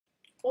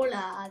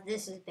Hola,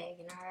 this is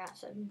Bacon.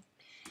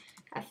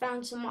 I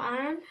found some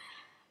iron,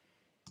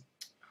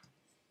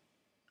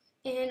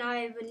 and I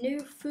have a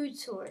new food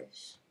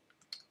source.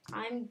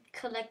 I'm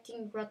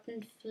collecting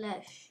rotten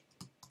flesh.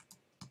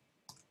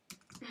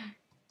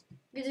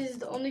 This is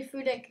the only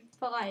food I can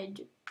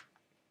find.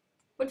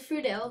 What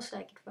food else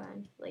I could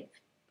find? Like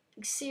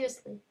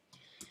seriously.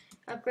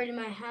 Upgraded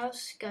my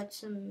house, got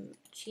some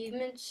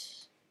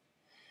achievements.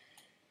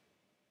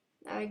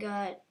 I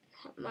got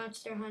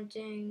monster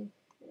hunting,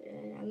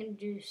 and I'm gonna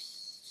do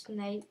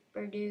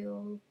sniper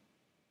duel,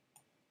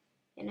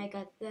 and I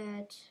got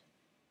that.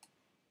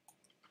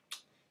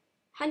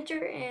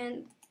 Hunter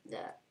and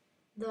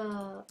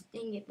the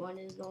ingot one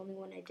is the only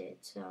one I did.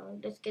 So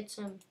let's get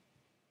some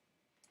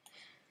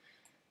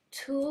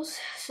tools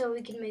so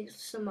we can make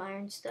some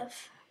iron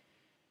stuff.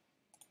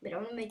 But I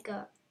want to make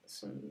I'm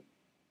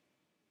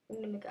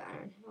gonna make an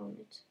iron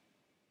helmet.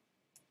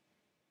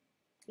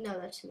 No,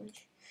 that's too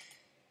much.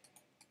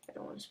 I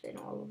don't want to spend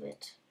all of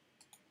it.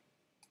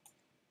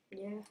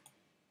 Yeah.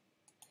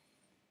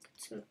 Get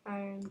some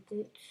iron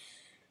boots.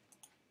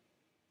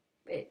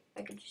 Wait,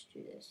 I could just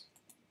do this.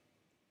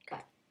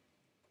 Got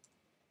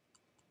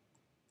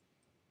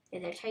it.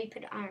 And that's how you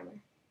put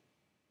armor.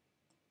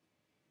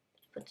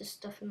 Let's put this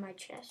stuff in my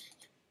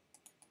chest.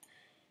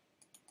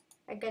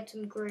 I got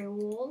some gray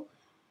wool.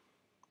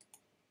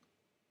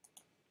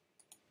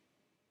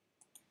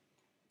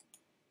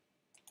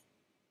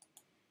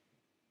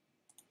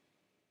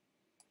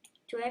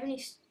 Do I have any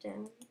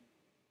stone?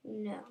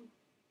 No.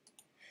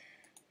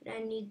 But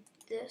I need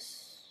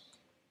this.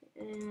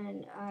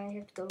 And I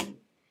have to go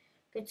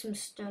get some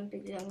stone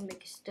because I'm gonna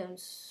make a stone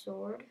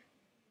sword.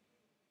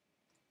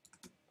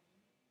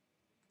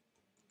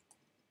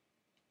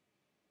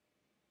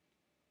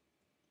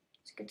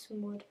 Let's get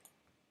some wood.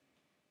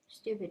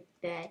 Stupid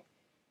bat.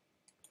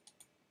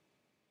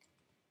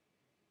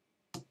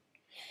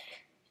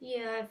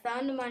 Yeah, I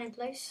found a mining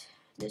place.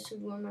 This is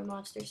where my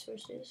monster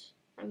source is.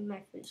 I mean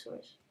my food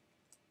source.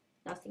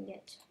 Nothing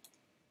yet.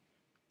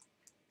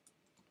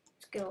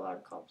 Let's get a lot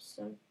of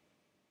cobblestone.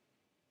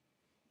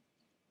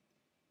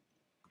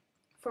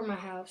 For my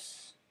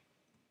house.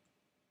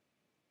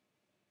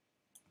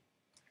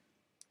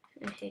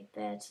 I hate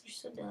bats, they're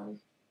so dumb.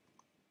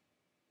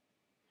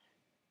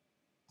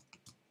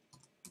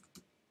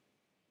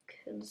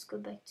 Okay, let's go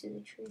back to the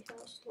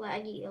treehouse.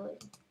 Laggy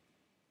alert.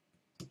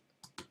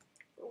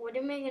 What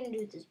am I gonna do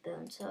with this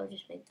bone? So I'll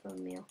just make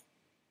bone meal.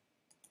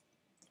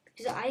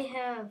 Because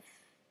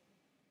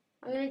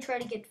I'm gonna try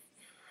to get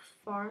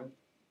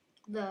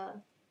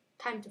the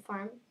time to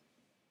farm.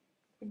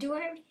 Do I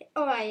already?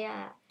 Oh,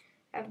 I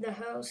have the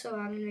hoe, so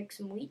I'm gonna make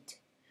some wheat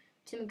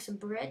to make some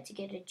bread to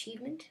get an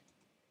achievement.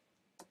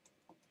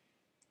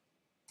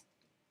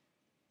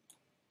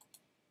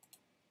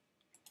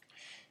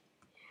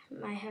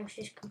 My house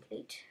is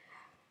complete.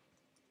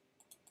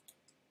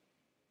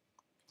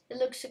 It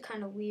looks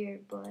kind of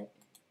weird, but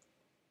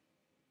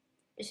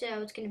this is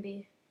how it's gonna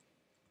be.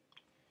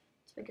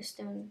 Let's make a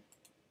stone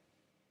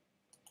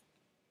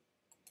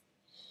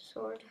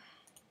sword.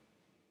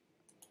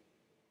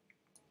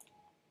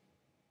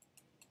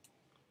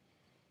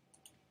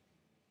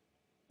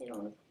 You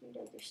don't want to put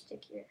another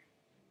stick here.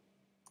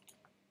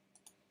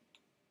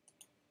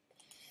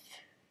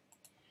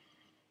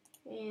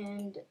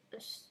 And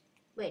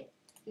wait,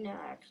 no,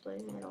 actually,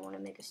 I don't want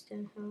to make a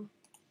stone hoe.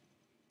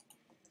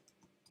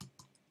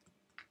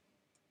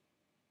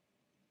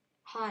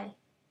 Hi.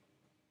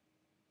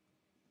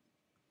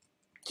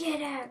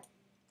 Get out!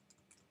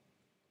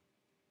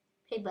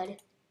 Hey, buddy.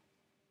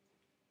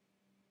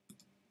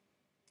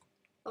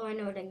 Oh, I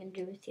know what I'm gonna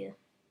do with you.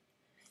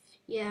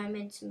 Yeah, I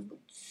made some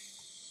boots.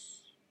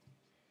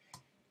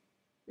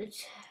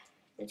 Let's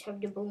have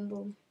the boom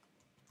boom.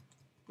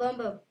 Boom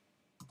boom.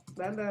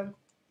 Boom boom.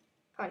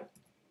 Party.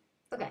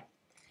 Okay.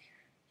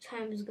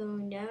 Time is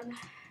going down.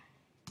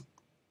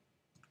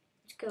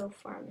 Let's go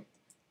farming.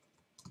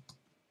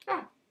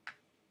 Ah!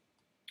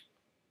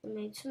 I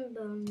made some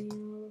bone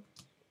meal.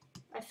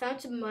 I found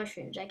some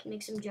mushrooms. I can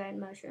make some giant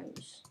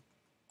mushrooms.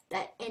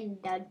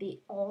 That'd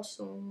be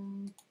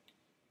awesome.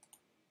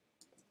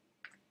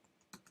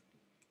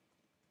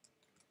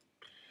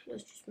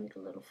 Let's just make a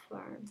little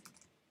farm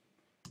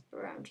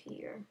around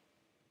here.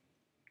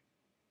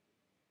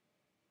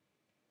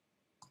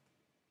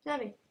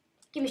 Navi,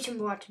 give me some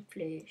rotten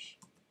flesh.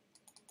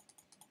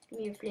 Give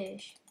me your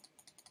flesh.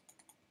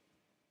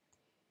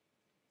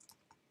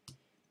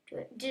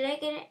 Did I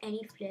get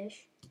any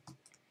flesh?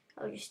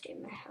 I'll just stay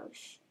in my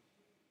house.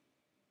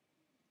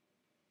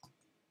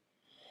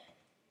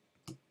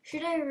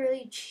 Should I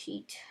really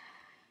cheat?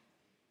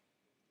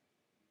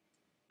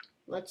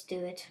 Let's do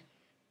it.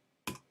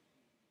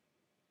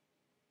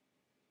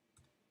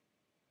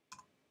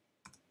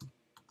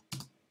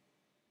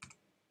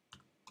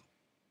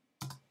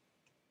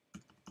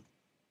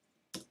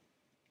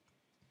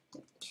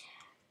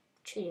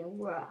 Cheating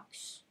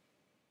rocks.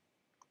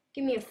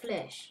 Give me your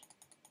flesh.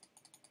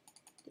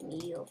 Give me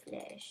your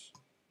flesh.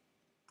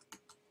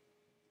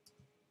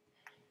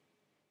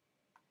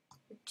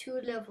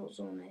 2 levels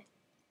only.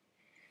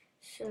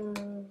 So,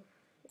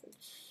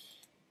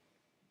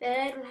 but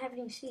I don't have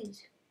any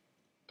seeds.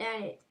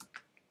 Darn it.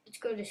 Let's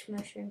go to this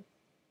mushroom.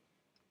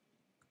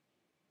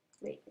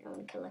 Wait, I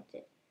want to collect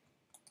it.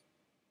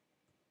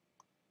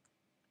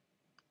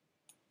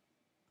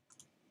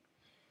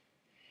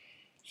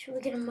 Should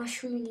we get a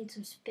mushroom? We need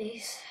some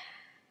space.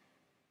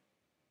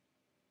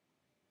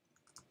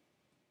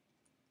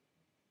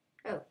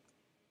 Oh.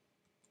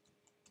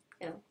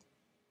 Oh.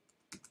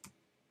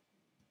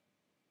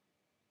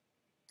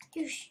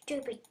 You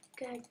stupid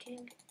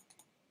goddamn.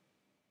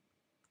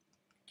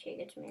 Okay,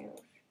 get some arrows.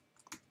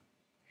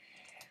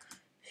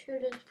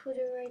 Should I put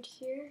it right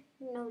here?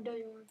 No, it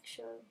doesn't work,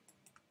 so.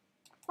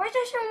 Why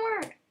does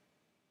that work?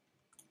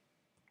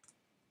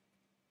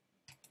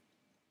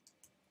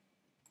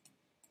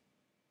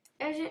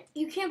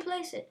 You can't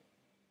place it.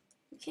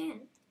 You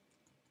can't.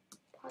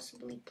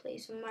 Possibly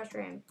place a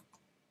mushroom.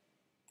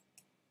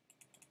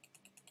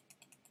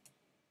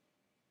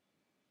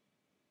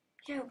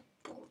 Yeah,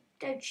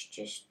 that's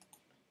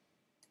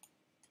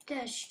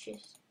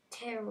just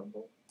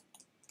terrible.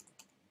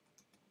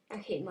 I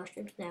hate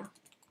mushrooms now.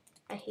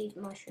 I hate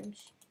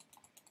mushrooms.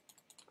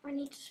 I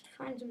need to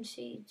find some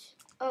seeds.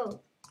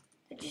 Oh,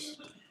 I just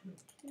have to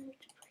break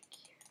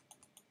here.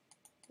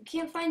 You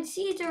can't find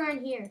seeds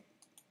around here.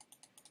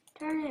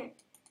 Darn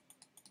it.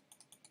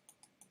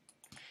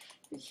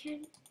 You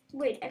can't.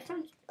 Wait, I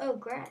found. Oh,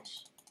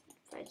 grass.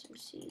 Find some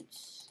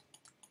seeds.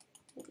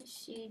 Maybe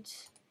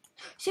seeds.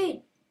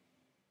 Seed!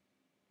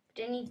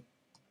 But I need.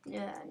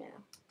 No.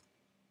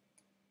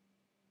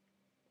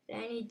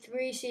 I need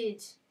 3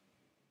 seeds.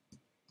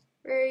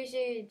 3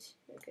 seeds.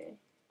 Okay.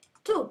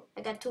 2!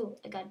 I got 2.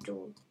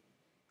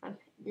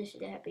 This is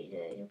the happy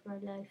day of my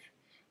life.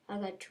 I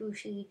got 2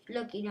 seeds.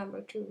 Lucky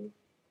number 2.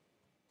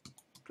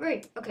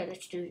 3. Okay,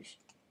 let's do this.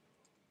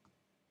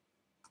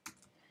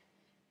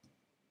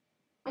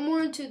 I'm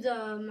more into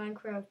the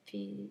Minecraft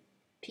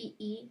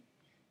PE,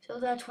 so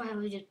that's why I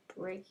was just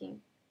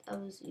breaking. I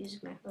was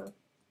using my hook.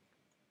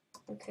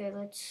 Okay,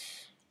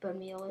 let's bone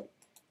meal it.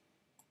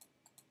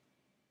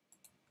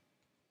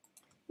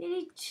 You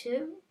need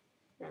 2?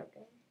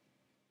 Okay.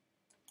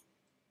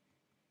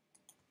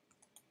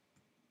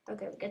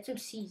 Okay, we got some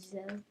seeds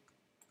though.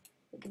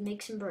 We can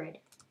make some bread.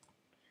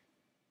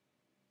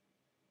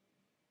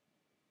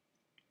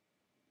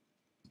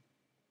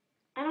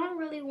 I don't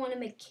really want to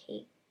make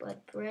cake,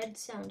 but bread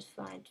sounds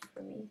fine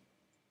for me.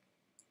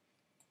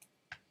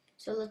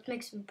 So let's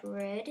make some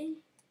bread.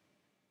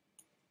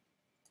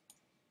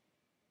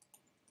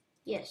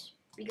 Yes,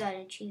 we got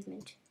an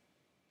achievement.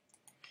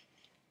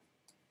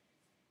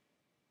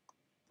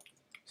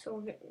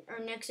 So our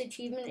next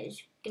achievement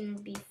is going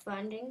to be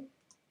finding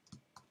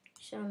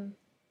some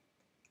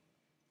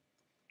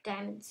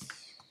diamonds.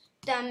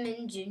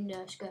 Diamonds in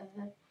the sky.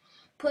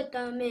 Put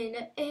them in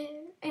the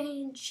air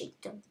and shake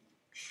them.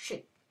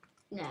 Shake.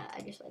 Nah,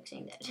 I just like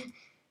saying that.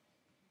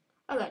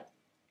 Oh god,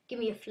 give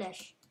me a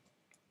flesh.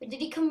 Wait,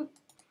 did he come?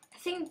 I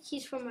think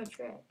he's from my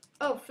trap.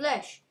 Oh,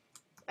 flesh.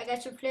 I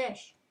got some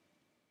flesh.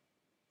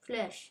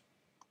 Flesh.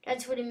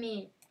 That's what it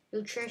means.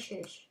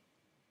 Nutritious.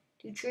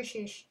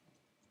 Nutritious.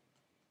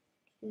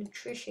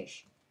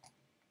 Nutritious.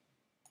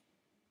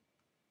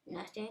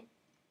 Nothing.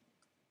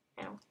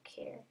 I don't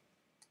care.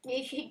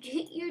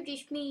 You're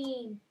just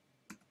mean.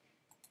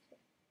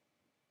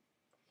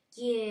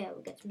 Yeah,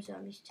 we got some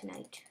zombies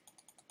tonight.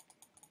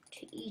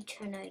 To eat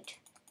tonight.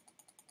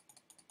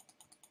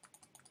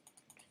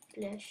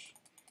 Flesh.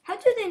 How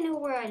do they know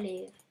where I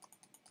live?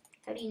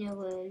 How do you know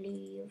where I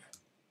live?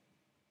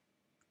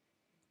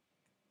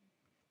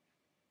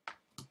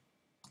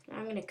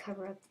 I'm gonna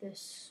cover up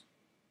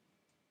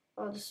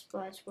all the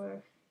spots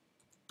where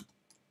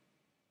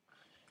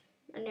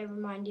never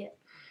mind yet.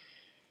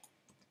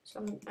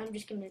 So I'm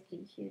just gonna make a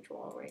huge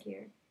wall right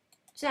here.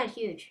 It's not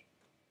huge.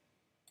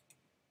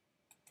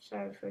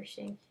 Sorry for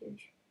saying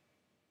huge.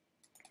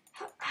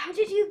 How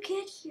did you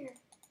get here?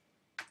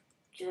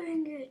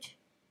 Dang it.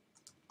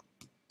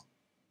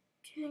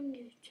 Dang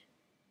it.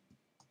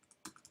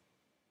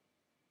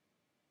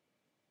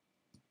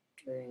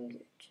 Dang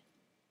it.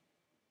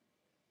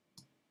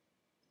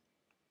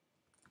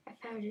 I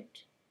found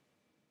it.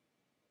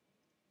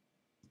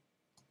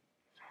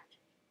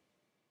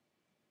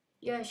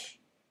 Yes.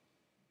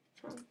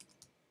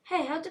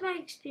 Hey, how did my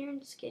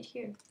experience get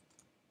here?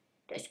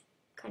 That's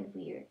kind of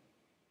weird.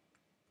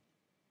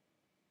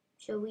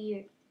 So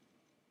weird.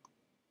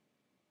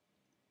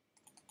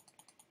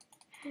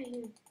 Hey,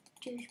 you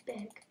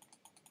douchebag.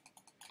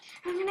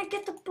 I'm gonna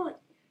get the butt.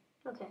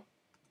 Okay.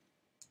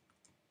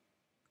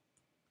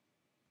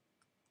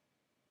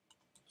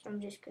 So I'm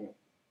just gonna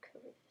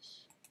cover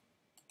this.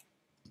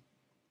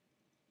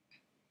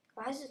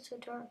 Why is it so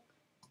dark?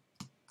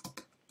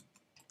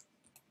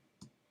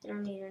 I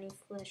don't need any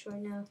flesh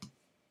right now.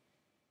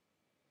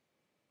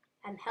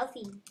 I'm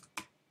healthy.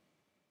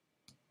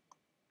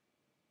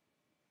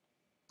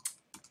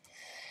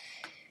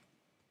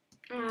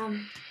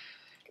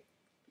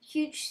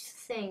 Huge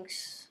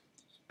thanks.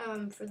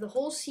 For the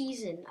whole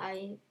season,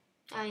 I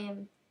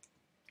am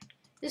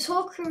this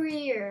whole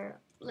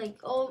career,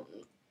 like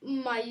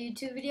my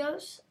YouTube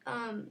videos.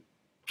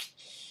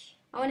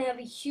 I want to have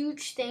a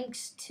huge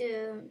thanks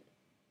to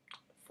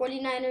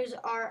 49ers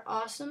are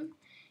awesome.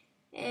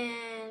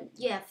 And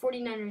yeah,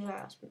 49ers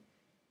are awesome.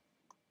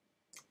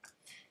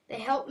 They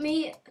helped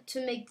me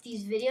to make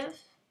these videos,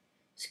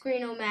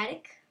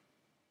 Screen-O-Matic,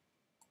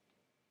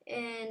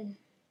 and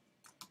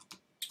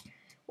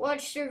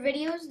watch their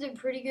videos. They're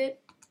pretty good.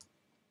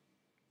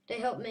 They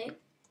helped me.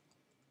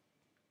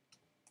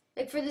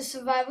 Like for the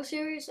survival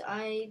series,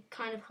 I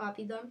kind of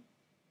copied them.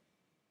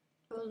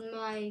 It was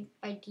my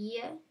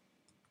idea.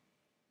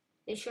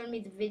 They showed me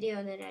the video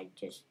and then I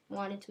just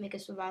wanted to make a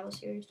survival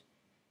series.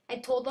 I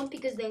told them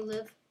because they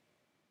live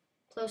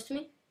close to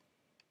me.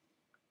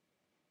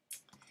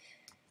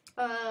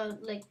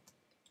 Like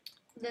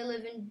they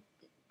live in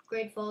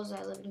Great Falls,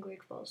 I live in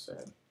Great Falls, so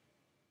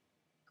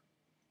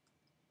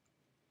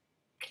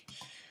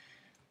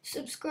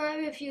subscribe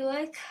if you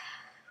like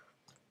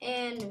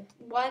and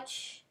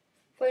watch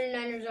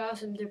 49ers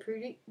awesome.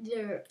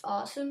 They're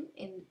awesome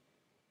and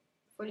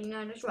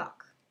 49ers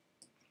rock.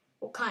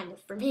 Well, kind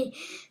of for me.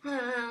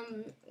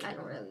 I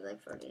don't really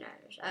like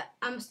 49ers.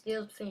 I'm a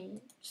Steelers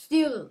fan.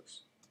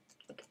 Steelers.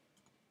 Okay.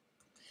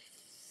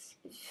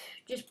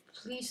 Just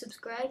please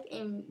subscribe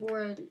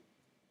or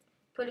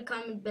put a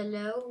comment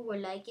below or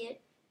like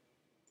it.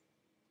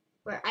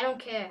 Or I don't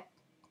care.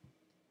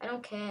 I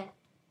don't care.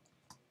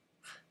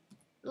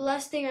 The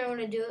last thing I want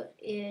to do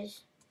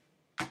is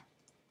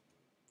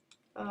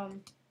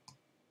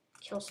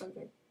kill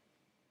something.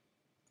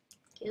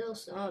 Kill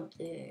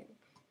something.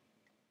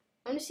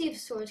 I want to see if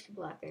swords can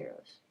block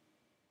arrows.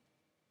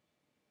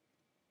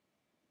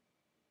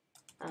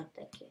 I don't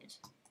think it is.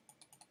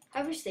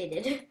 I wish they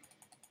did.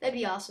 That'd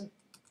be awesome.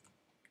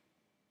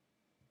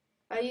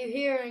 Are you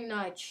hearing,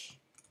 Notch?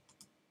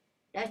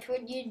 That's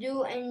what you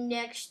do in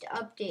next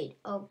update,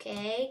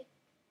 okay?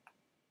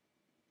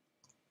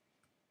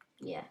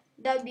 Yeah,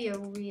 that'd be a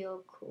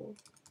real cool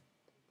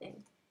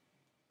thing.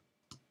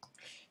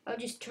 I'll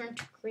just turn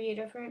to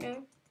creative right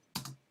now.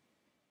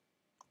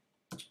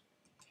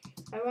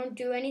 I won't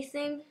do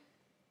anything.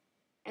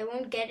 I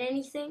won't get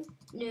anything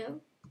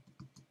new.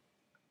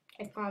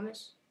 I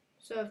promise.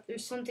 So if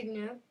there's something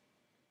new.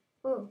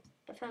 Oh,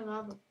 I found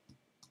lava.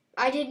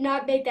 I did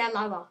not make that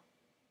lava.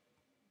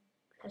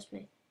 That's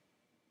me.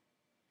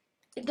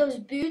 Like those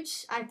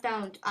boots, I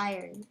found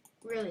iron.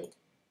 Really.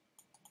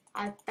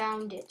 I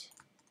found it.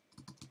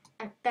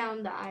 I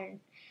found the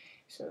iron.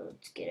 So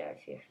let's get out of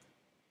here.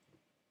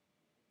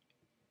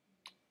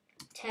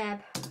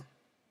 Tab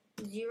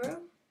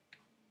 0.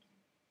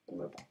 And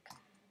we're back.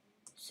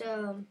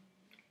 So,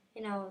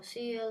 and I will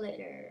see you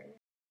later.